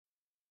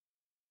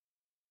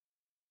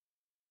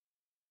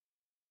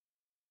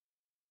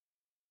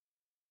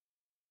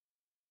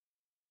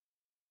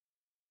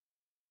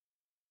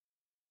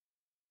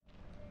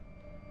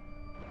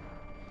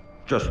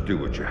Just do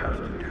what you have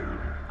to do.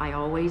 I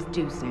always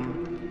do,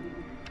 Sam.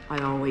 I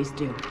always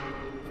do.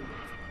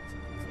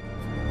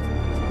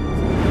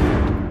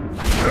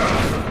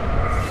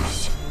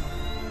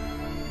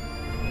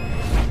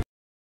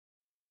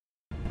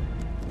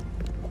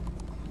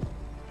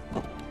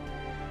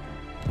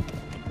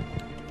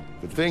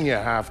 The thing you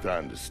have to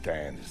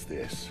understand is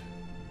this.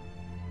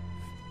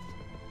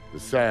 The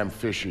Sam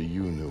Fisher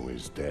you knew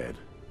is dead.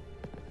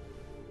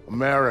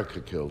 America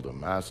killed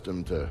him, asked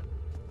him to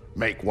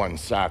make one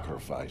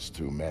sacrifice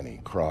too many,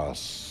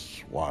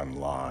 cross one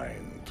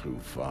line too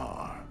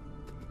far.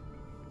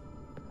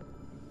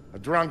 A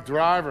drunk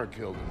driver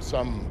killed him,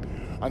 some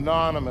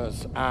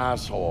anonymous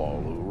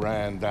asshole who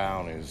ran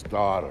down his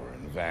daughter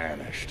and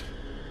vanished.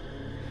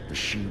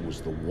 She was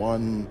the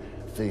one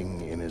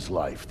thing in his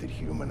life that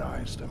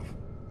humanized him.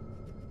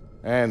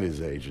 And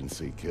his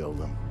agency killed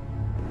him.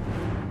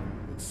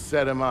 It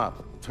set him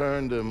up,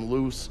 turned him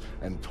loose,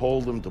 and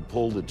told him to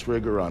pull the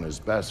trigger on his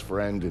best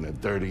friend in a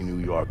dirty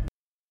New York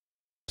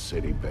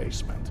City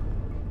basement.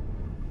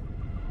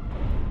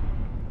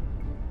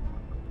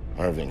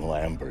 Irving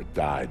Lambert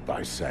died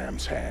by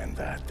Sam's hand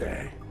that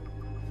day.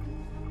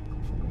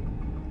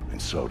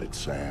 And so did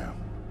Sam.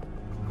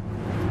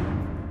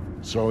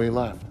 So he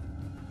left.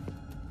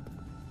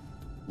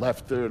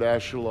 Left Third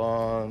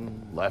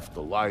Echelon, left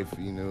the life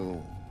he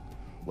knew,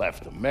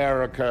 left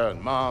America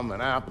and Mom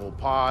and apple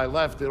pie,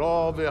 left it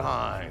all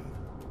behind.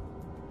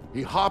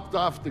 He hopped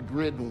off the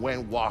grid and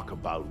went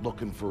walkabout,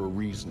 looking for a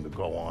reason to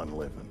go on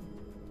living.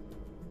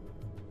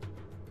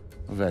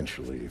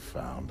 Eventually he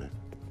found it.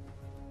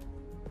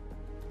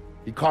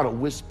 He caught a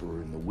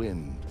whisper in the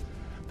wind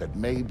that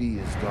maybe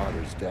his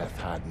daughter's death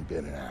hadn't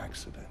been an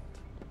accident.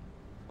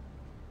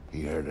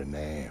 He heard a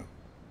name.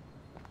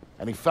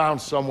 And he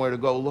found somewhere to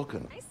go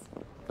looking.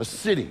 A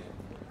city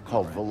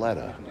called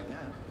Valletta.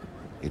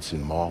 It's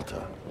in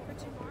Malta.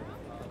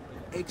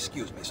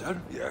 Excuse me,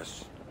 sir.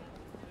 Yes?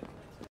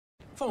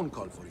 Phone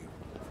call for you.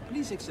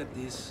 Please accept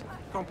this.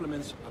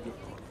 Compliments of your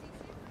call.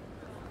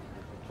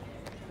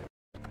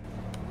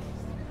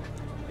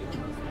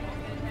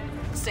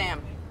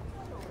 Sam.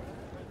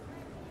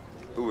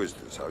 Who is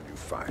this? How'd you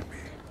find me?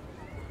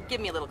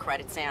 Give me a little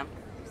credit, Sam.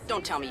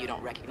 Don't tell me you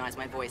don't recognize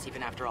my voice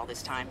even after all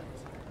this time.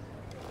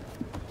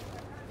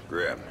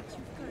 Grim,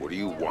 what do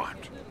you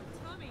want?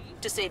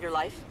 To save your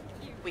life.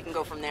 We can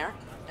go from there.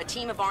 A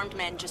team of armed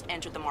men just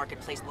entered the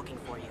marketplace looking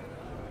for you.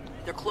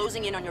 They're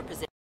closing in on your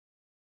position.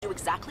 Do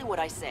exactly what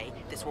I say.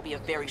 This will be a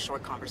very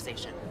short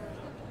conversation.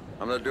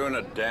 I'm not doing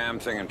a damn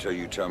thing until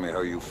you tell me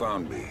how you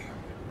found me.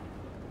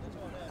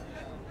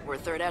 We're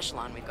Third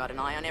Echelon. We've got an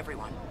eye on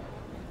everyone.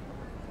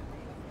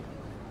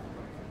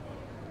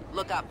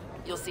 Look up.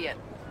 You'll see it.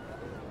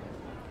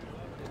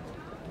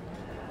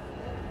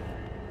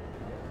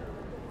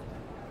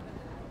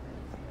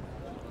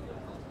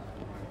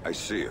 I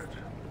see it.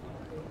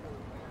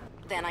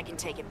 Then I can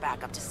take it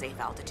back up to safe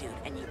altitude,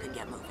 and you can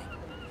get moving.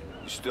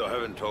 You still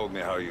haven't told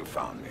me how you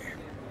found me.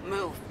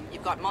 Move.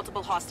 You've got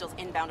multiple hostiles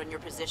inbound on your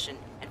position,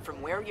 and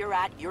from where you're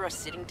at, you're a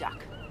sitting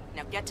duck.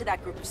 Now get to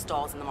that group of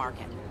stalls in the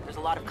market. There's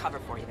a lot of cover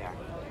for you there.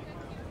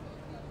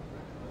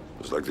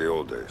 It's like the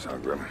old days, huh,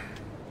 Grim?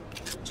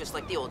 Just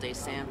like the old days,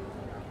 Sam.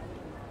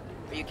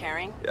 Are you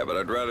carrying? Yeah, but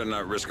I'd rather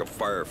not risk a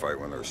firefight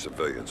when there are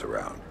civilians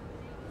around.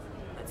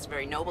 That's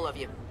very noble of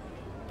you.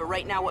 But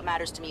right now, what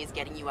matters to me is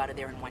getting you out of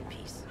there in one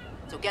piece.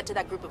 So get to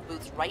that group of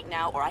booths right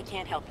now, or I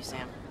can't help you,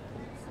 Sam.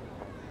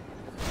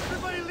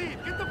 Everybody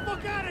leave! Get the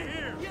fuck out of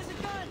here! He has a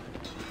gun!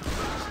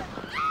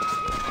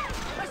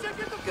 I said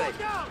get the Good.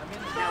 fuck out!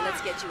 Now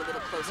let's get you a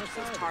little closer to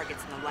those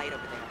targets in the light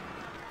over there.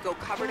 Go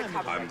cover to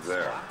cover. I'm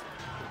there.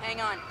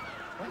 Hang on.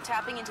 I'm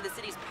tapping into the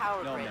city's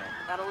power grid. man.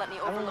 That'll let me I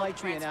don't overload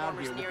like being out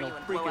transformers here near with you no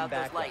and blow freaking out those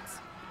backup. lights.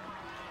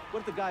 What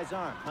if the guy's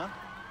armed, huh?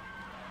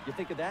 You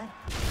think of that?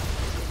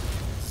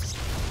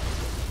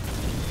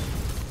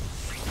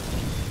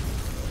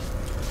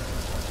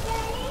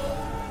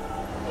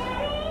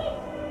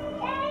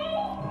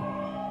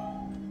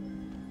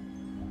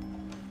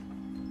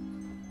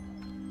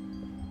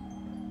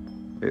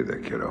 Hey there,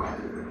 kiddo.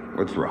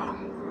 What's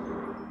wrong?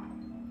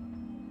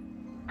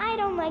 I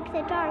don't like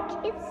the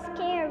dark. It's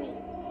scary.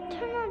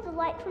 Turn on the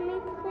light for me,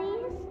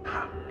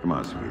 please. Come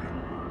on, sweetie.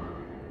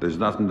 There's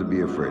nothing to be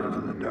afraid of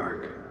in the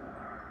dark.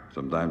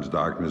 Sometimes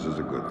darkness is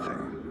a good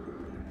thing.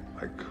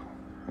 Like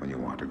when you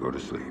want to go to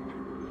sleep.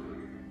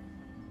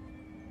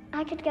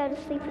 I could go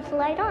to sleep with the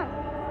light on.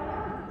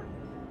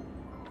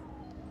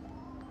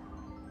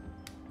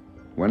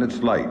 When it's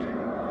light,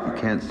 you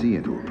can't see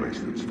into a place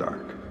that's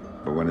dark.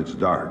 But when it's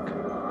dark,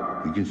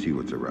 you can see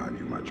what's around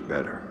you much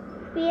better.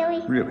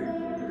 Really? Really.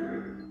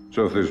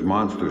 So if there's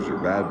monsters or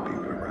bad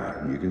people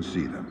around, you can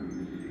see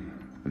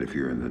them. And if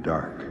you're in the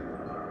dark,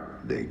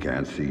 they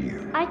can't see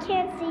you. I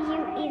can't see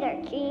you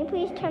either. Can you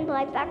please turn the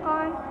light back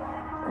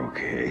on?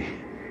 Okay.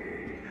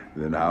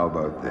 Then how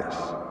about this?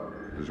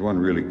 There's one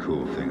really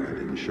cool thing I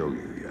didn't show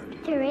you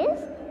yet. There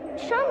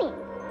is? Show me.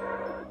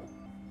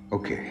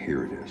 Okay,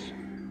 here it is.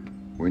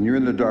 When you're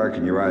in the dark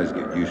and your eyes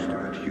get used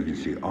to it, you can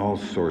see all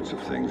sorts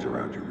of things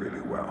around you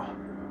really well.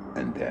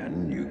 And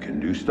then you can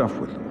do stuff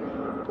with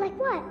them. Like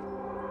what?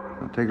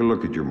 Now take a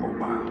look at your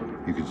mobile.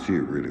 You can see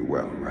it really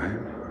well, right?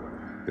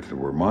 If there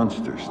were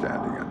monsters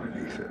standing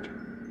underneath it,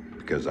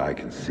 because I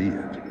can see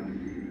it,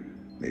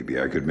 maybe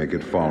I could make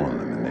it fall on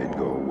them and they'd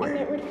go And away.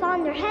 it would fall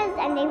on their heads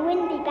and they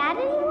wouldn't be bad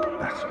anymore?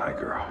 That's my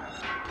girl.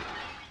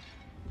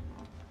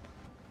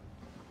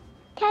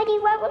 Daddy,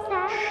 what was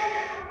that?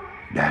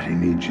 Daddy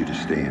needs you to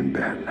stay in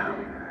bed now,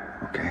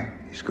 okay?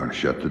 He's gonna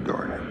shut the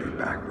door and he'll be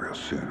back real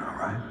soon, all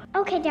right?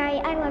 Okay, Daddy,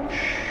 I love you.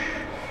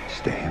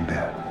 Stay in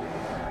bed.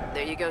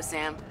 There you go,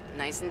 Sam.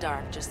 Nice and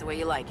dark, just the way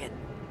you like it.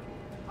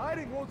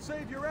 Hiding won't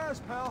save your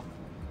ass, pal.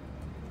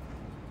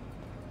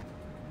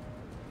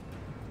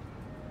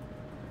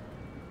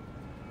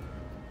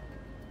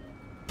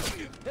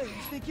 Hey,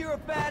 you think you're a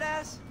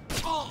badass?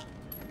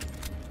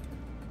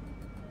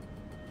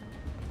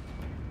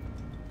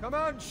 Come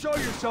out and show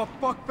yourself,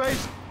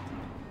 fuckface.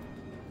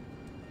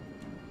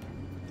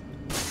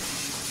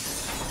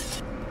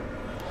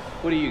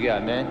 What do you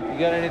got, man? You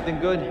got anything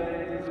good?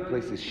 This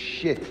place is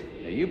shit.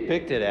 Now, you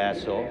picked it,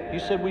 asshole. You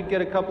said we'd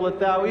get a couple of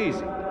thou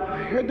easy.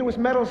 I heard there was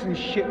metals and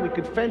shit we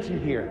could fence in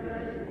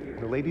here.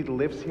 The lady that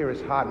lives here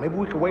is hot. Maybe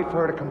we could wait for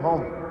her to come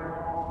home.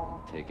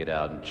 Take it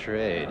out and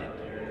trade.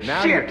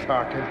 Now you're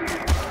talking.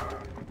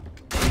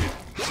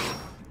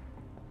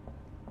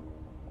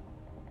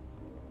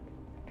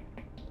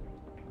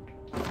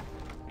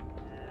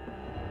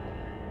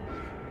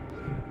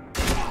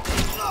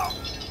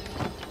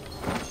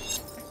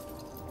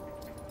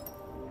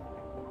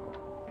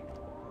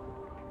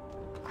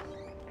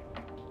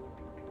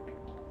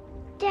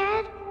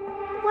 Dad,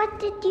 what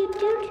did you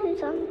do to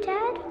them,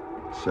 Dad?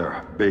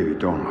 Sarah, baby,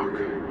 don't look.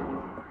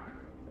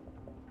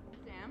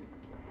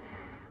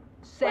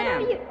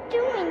 Sam? What are you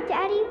doing,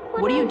 Daddy?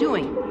 What are you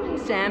doing?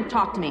 Sam,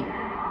 talk to me.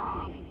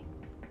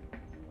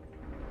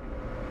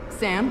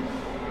 Sam?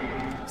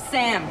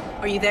 Sam,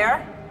 are you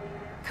there?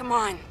 Come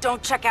on,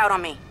 don't check out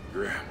on me.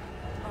 Graham.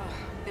 Oh,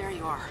 there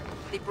you are.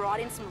 They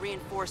brought in some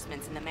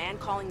reinforcements, and the man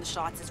calling the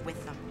shots is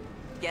with them.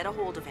 Get a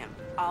hold of him.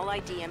 I'll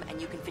ID him, and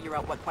you can figure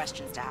out what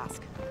questions to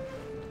ask.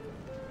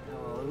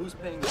 Oh, who's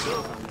paying the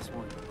bills on this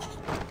one?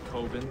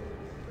 Coben.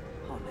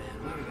 Oh man,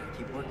 why we gotta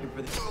keep working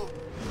for this?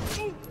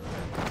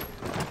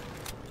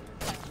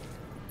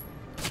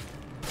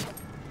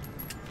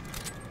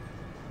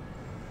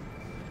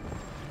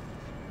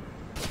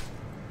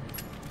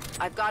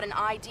 I've got an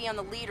ID on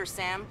the leader,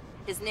 Sam.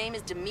 His name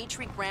is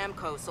Dimitri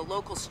Gramkos, a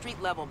local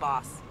street-level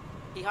boss.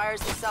 He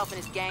hires himself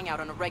and his gang out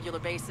on a regular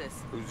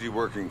basis. Who's he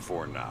working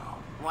for now?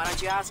 Why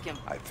don't you ask him?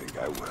 I think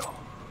I will.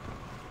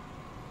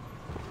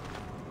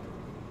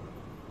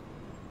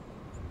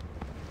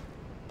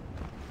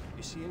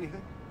 You see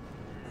anything?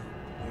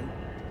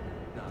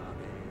 Nah,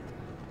 man.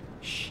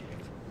 Shit.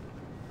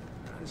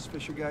 This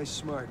Fisher guy's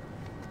smart.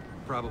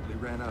 Probably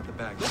ran out the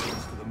back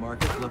gates to the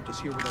market, left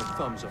us here with our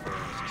thumbs up our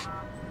asses.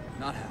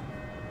 Not happening.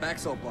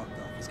 Back's all blocked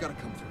off. He's gotta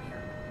come through here.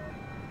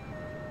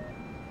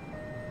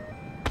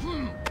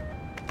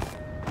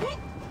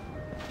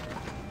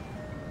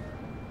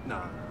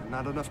 Nah,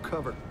 not enough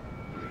cover.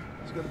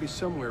 He's gotta be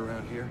somewhere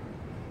around here.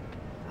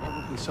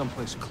 Probably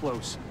someplace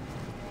close.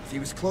 If he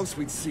was close,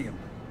 we'd see him.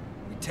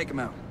 We'd take him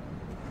out.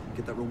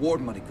 Get that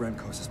reward money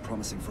Gramkos is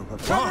promising for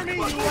whoever. Cover me,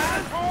 you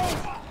asshole!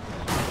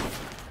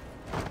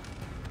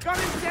 Got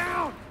him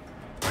down!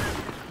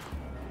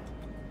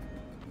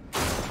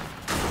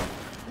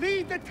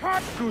 Lead the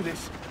tarp through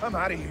this. I'm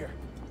out of here.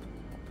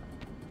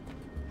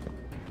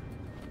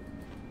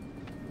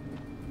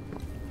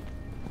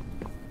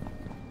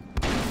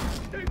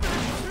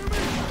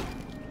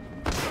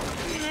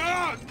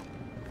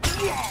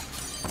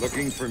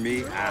 Looking for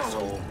me,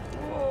 asshole?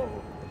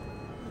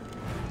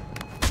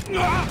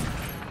 No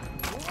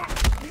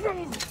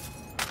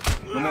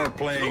more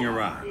playing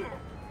around.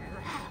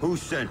 Who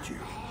sent you?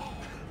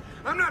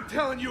 I'm not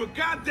telling you a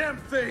goddamn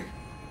thing!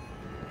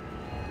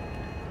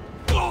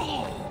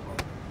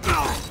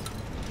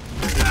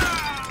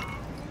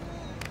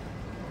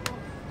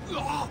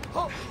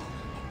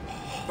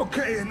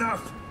 Okay,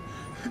 enough.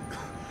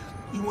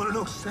 You want to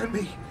know who sent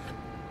me?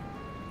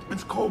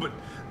 It's Coben.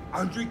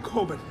 Andre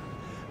Coben.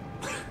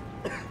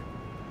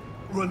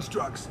 Runs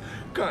drugs,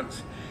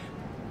 guns,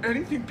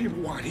 anything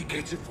people want, he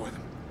gets it for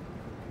them.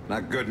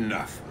 Not good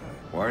enough.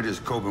 Why does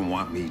Coben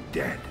want me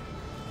dead?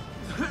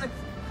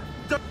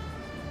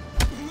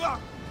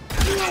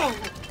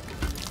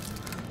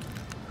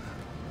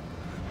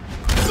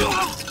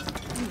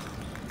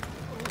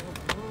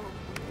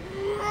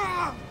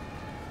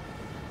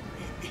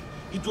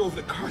 He drove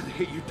the car that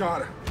hit your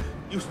daughter.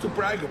 Used to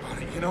brag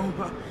about it, you know?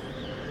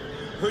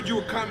 Heard you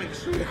were coming,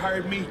 so he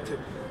hired me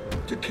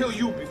to kill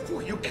you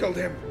before you killed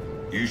him.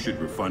 You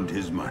should refund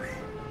his money.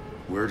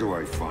 Where do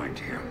I find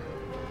him?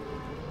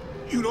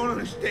 You don't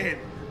understand.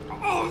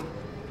 Oh,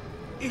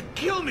 he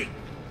killed me.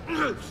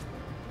 Oh,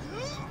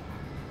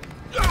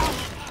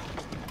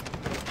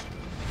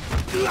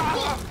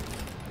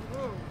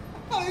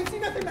 you see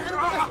nothing, man.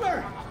 I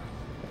swear.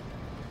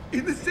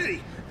 In the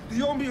city,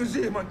 the old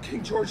museum on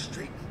King George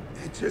Street.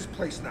 It's his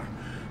place now.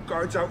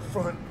 Guards out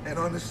front and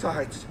on the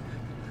sides.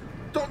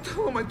 Don't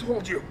tell him I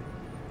told you.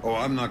 Oh,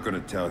 I'm not gonna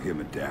tell him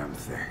a damn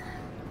thing.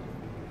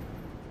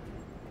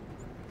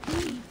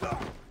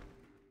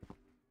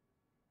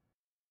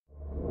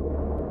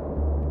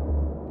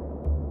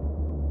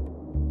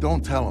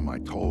 Don't tell him I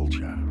told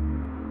you.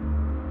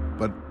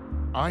 But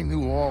I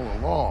knew all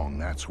along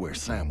that's where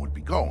Sam would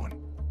be going.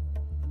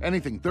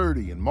 Anything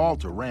dirty in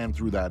Malta ran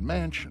through that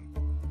mansion.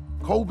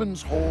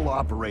 Coben's whole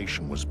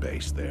operation was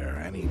based there,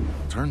 and he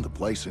turned the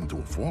place into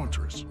a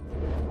fortress.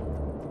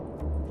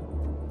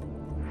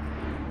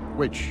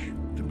 Which,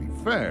 to be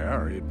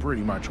fair, it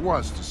pretty much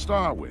was to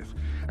start with.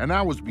 And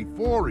that was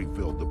before he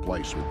filled the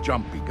place with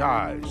jumpy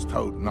guys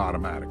toting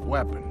automatic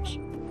weapons.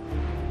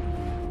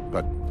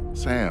 But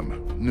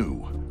Sam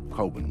knew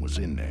Coben was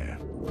in there.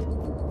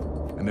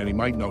 And that he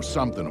might know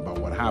something about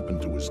what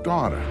happened to his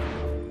daughter.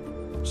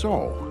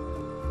 So,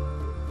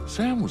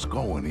 Sam was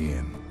going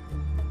in,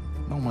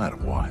 no matter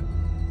what.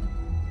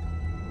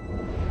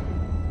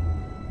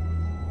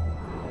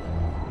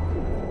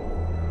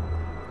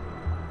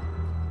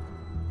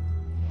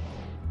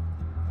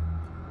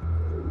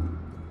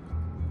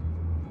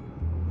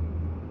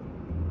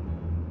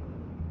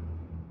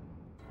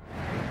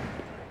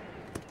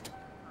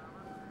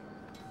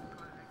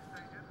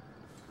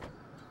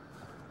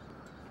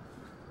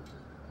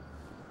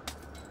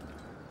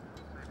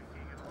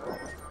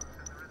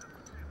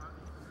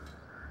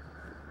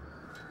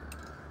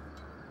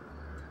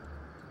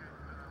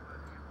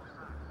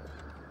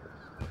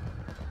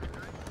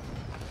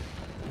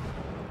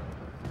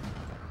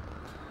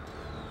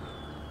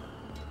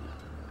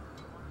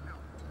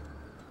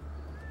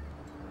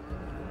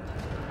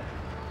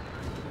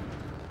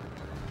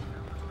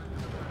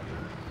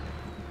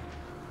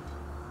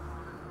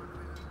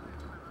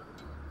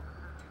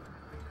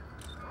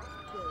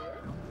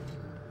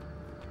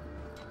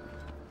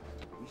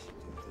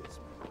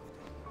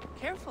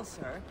 Careful,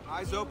 sir.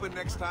 Eyes open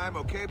next time,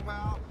 okay,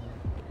 pal?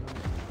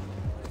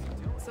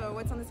 So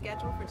what's on the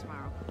schedule for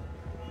tomorrow?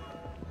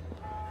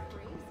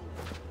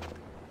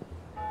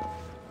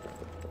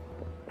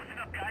 Listen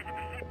up, guys. If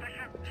you see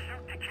Fisher,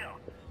 shoot to kill.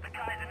 The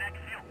guy's an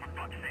ex-SEAL, for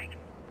fuck's sake.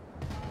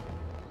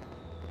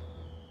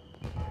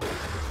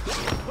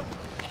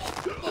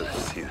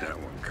 See that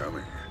one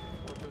coming.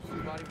 Those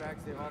two body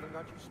bags they hauled and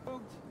got you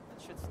spooked?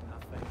 That shit's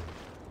nothing.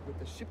 With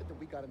the shipment that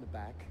we got in the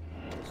back,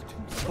 it's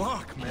too...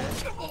 Fuck, man!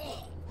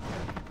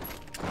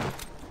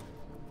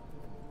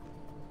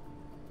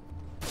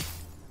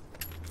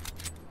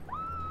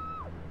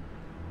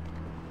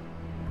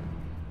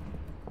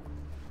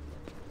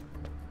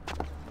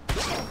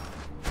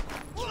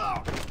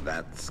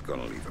 That's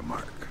gonna leave a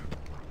mark.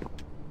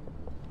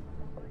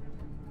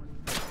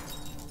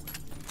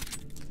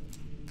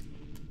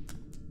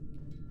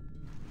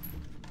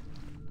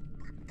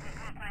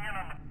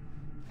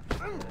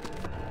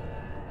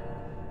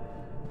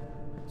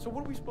 So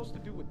what are we supposed to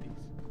do with these?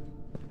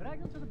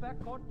 Drag them to the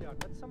back courtyard.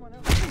 Let someone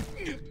else. That's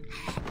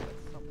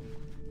something.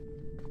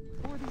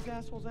 Who are these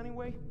assholes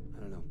anyway? I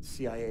don't know,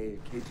 CIA or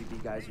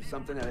KGB guys or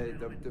something.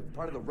 They're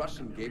part of the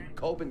Russian gig.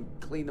 Coben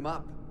cleaned them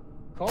up.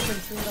 Coben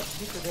cleaned up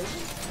secret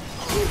agents?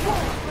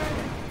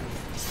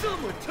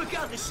 Someone took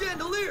out the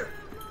chandelier!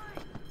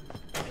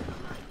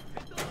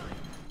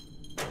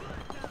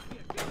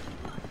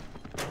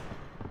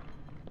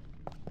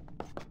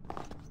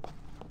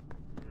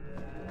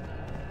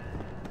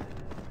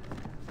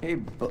 Hey,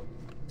 but...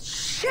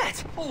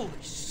 Shit! Holy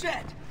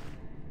shit!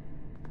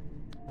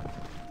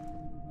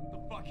 What the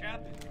fuck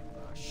happened?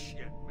 Oh,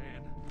 shit,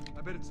 man.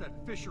 I bet it's that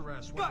Fisher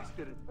ass when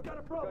did it. I got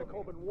a problem.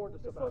 Coben warned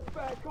us about. This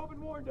looks bad. Coben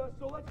warned us,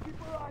 so let's keep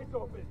our eyes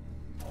open.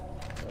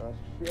 Oh,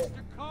 shit.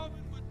 Mr.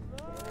 Coben was...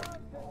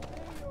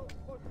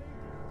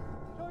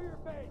 Show your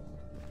face.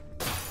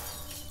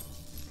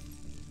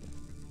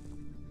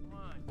 Come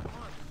on. The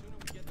sooner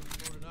we get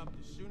this loaded up,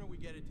 the sooner we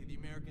get it to the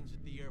Americans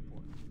at the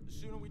airport. The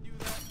sooner we do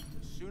that,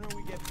 the sooner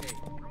we get paid.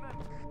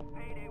 Remember,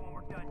 payday when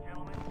we're done,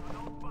 gentlemen. So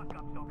no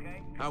fuck-ups,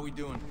 okay? How we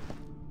doing?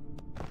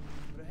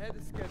 We're ahead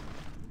of schedule.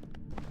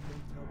 Don't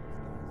tell those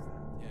guys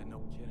that. Yeah, no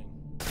kidding.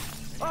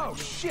 Oh,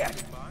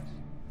 shit! Box?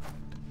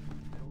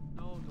 Don't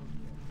know, don't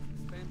get it. It's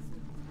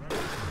expensive.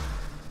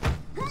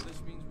 So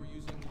this means we're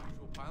using the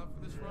usual pilot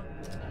for this run? He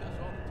does all the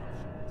tough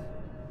shots.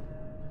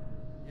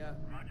 Yeah,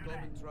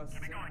 Coben trusts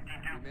him.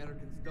 The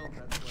Americans don't,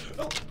 that's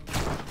why.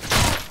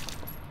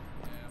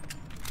 Yeah,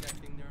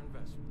 protecting their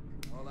investment.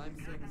 All I'm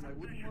saying is I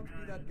wouldn't want to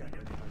be that guy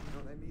anymore, you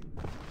know what I mean?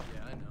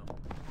 Yeah, I know.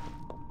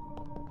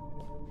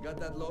 You got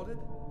that loaded?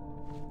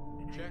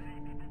 Check.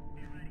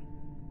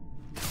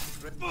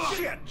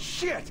 Shit!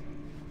 Shit!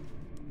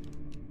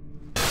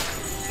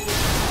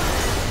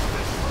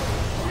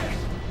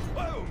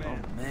 Whoa, man. Oh,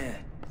 man.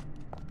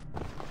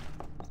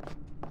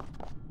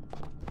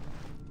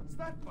 What's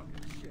that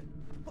fucking shit?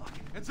 Fuck.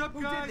 Heads up,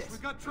 guys. We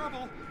got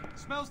trouble.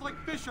 Smells like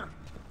Fisher.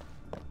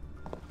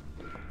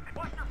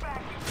 Watch your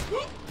back.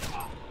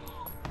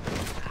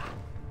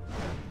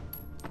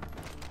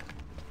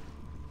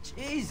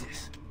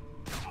 Jesus!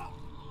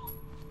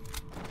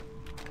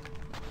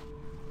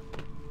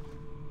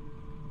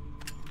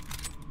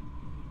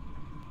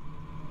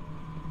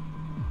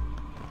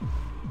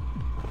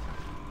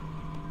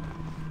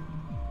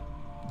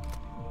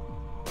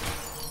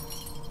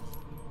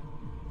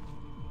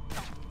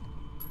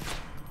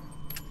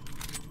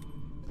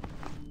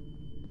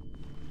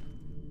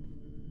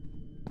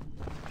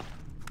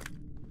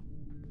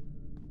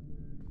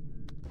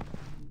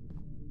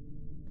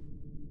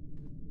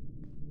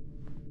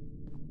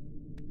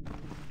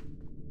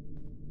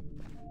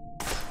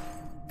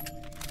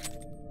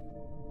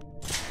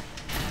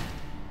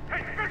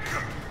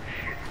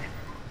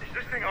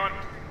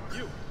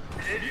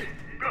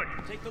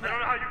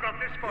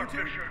 this far,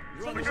 Fisher.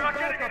 But you're not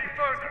getting any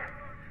further.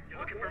 You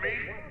looking for me?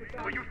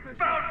 Well, you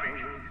found me.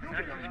 And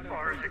that's as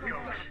far as it goes.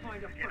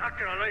 You're not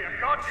gonna lay a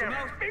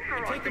goddamn finger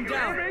on me. Take him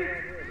down.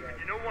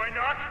 You know why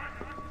not?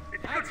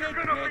 It's because you're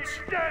gonna be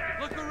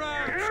dead. Look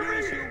around. You hear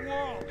Choose me? your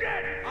wall.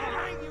 Dead. I'll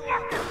hang you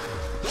up.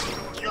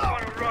 You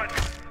wanna run?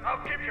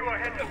 I'll give you a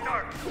head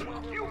start.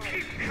 You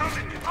keep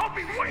coming. I'll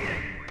be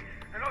waiting.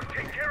 And I'll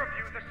take care of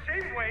you the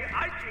same way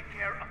I take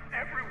care of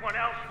everyone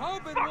else.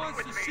 Hoban Fuck wants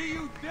with to me. see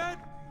you dead.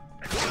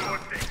 And one more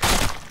thing.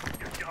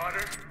 Your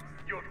daughter,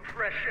 your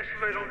precious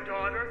little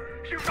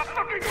daughter, she's a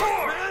fucking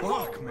whore!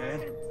 Fuck, man.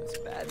 That's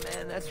bad,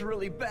 man. That's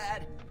really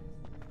bad.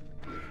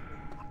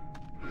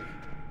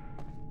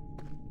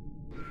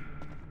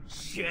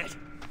 Shit!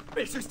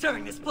 Fisher's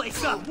tearing this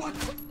place up! What?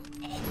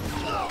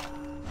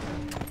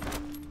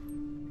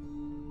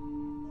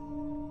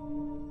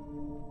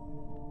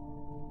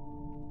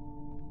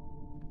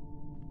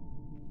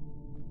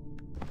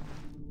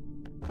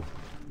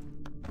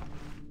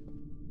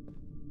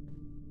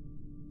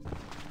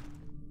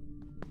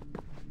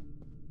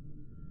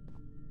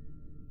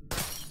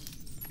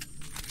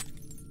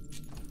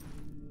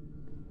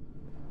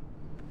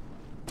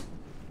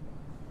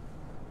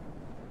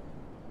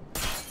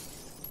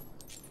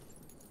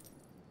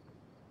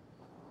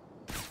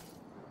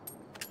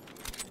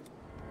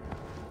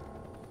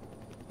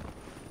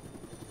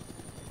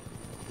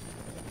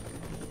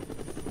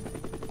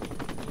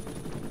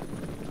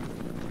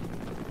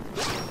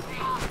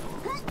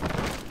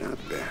 Not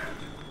bad.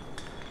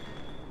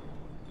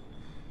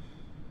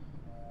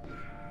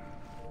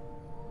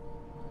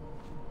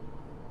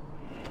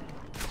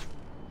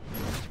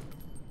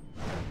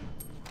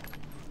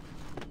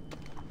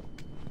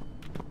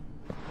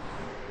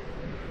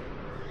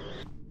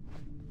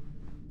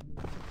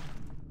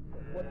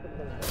 What's the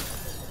plan?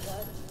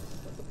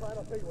 What's the plan?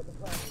 I'll tell you what the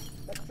plan is.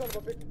 That son of a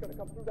bitch is gonna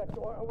come through that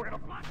door and we're gonna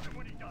blast him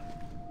when he does.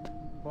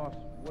 Boss,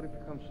 what if he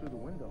comes through the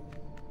window?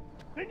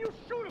 Then you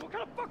shoot him! What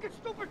kind of fucking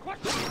stupid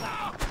question is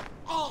that?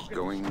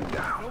 Going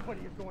down.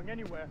 Nobody is going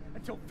anywhere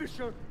until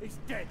Fisher is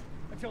dead.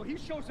 Until he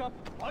shows up,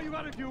 all you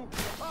gotta do is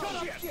shut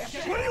up!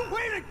 Shit. What are you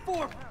waiting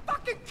for?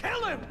 Fucking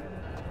kill him!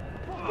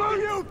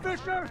 Screw you,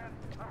 Fisher!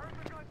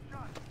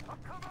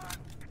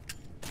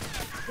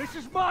 This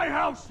is my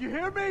house, you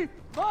hear me?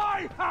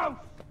 My house!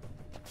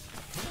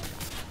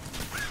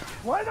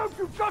 Why don't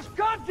you just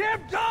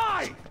goddamn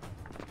die?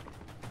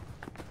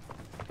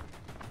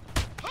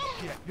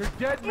 Shit, you're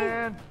dead,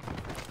 man.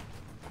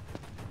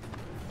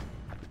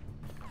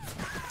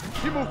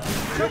 You move.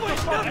 You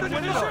ain't nothing,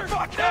 Fisher!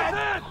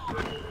 Fuckhead!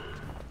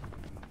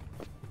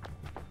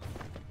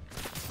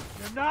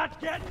 You're not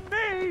getting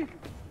me!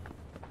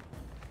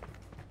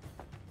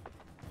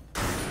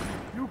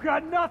 You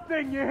got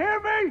nothing, you hear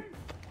me?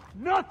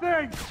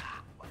 Nothing!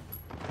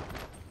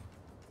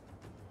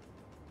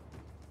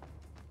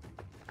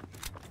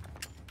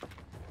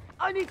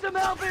 I need some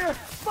help here!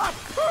 Fuck!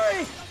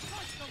 Hurry!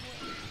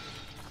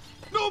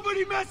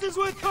 Nobody messes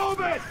with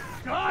Coben!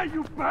 Die,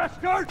 you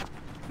bastard!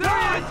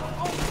 There it is!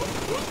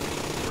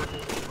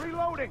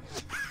 Reloading!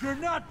 You're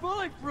not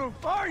bulletproof,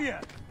 are you?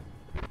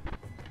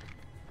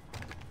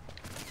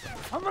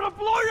 I'm gonna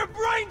blow your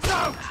brains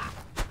out!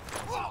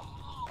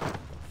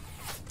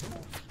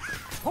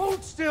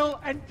 Hold still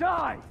and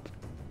die!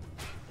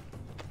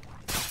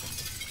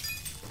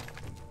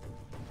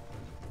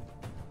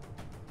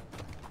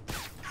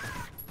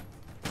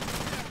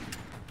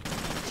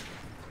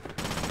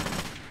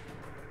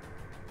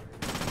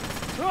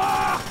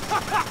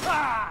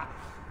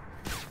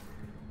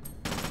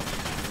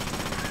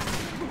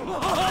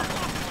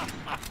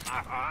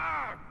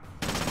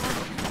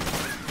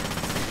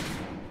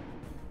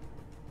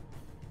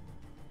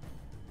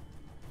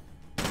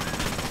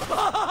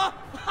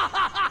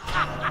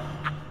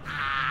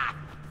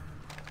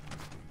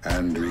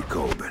 Andrew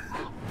Coben,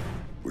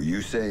 were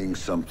you saying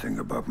something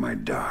about my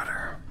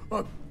daughter?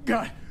 Oh,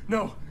 God,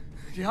 no.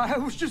 Yeah, I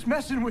was just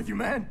messing with you,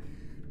 man.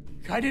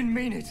 I didn't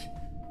mean it.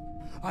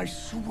 I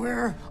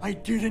swear I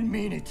didn't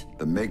mean it.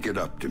 Then make it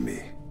up to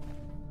me.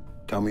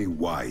 Tell me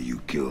why you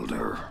killed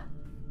her.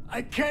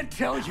 I can't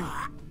tell you.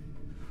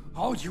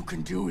 All you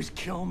can do is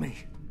kill me.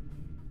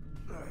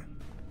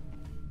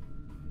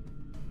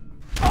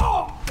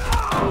 Oh!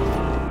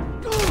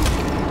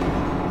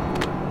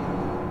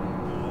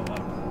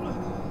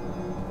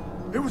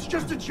 It was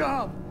just a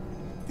job.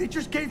 They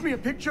just gave me a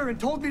picture and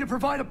told me to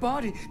provide a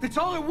body. That's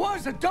all it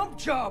was, a dump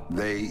job.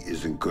 They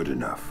isn't good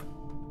enough.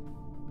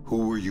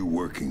 Who were you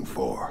working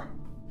for?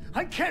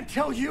 I can't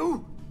tell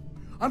you.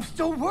 I'm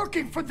still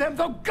working for them.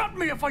 They'll gut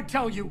me if I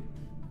tell you.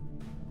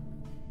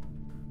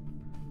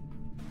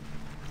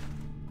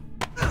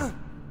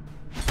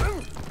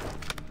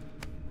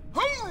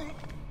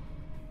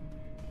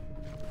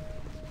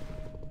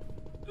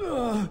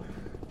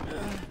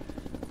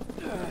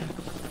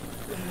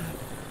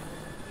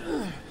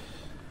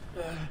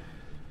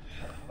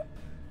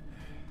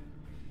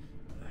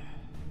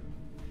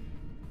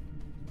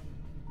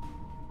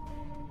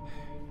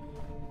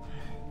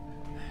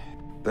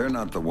 They're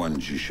not the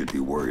ones you should be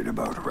worried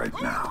about right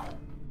now.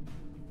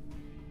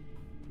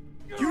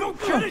 You don't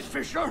get it, Fisher!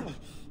 Fisher!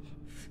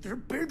 They're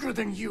bigger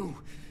than you.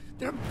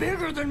 They're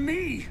bigger than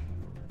me.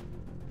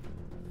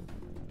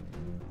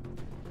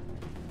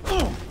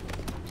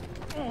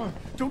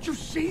 Don't you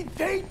see?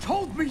 They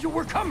told me you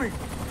were coming.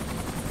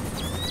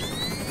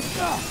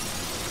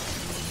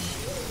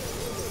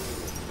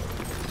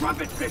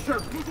 Drop it, Fisher!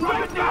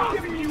 Drop it now!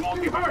 You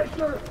won't be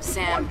hurt!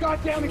 Sam,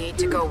 you need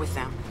to go with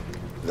them.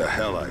 The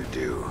hell I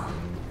do.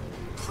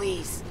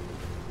 Please.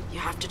 You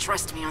have to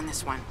trust me on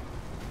this one.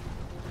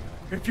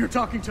 If you're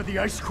talking to the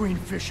Ice Queen,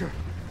 Fisher,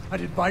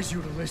 I'd advise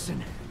you to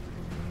listen.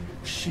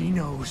 She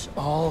knows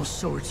all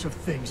sorts of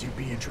things you'd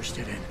be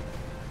interested in.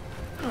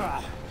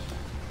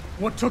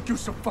 What took you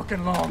so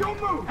fucking long? Don't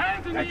move!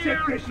 Hands in the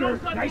air! That's it, Fisher!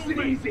 Nice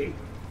and easy!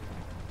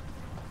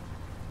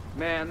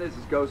 Man, this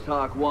is Ghost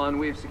Hawk 1.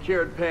 We've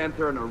secured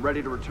Panther and are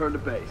ready to return to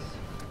base.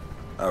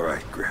 All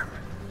right, Grim.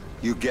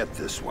 You get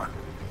this one.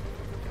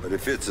 But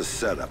if it's a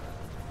setup...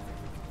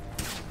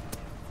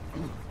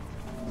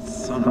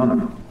 Son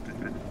of a...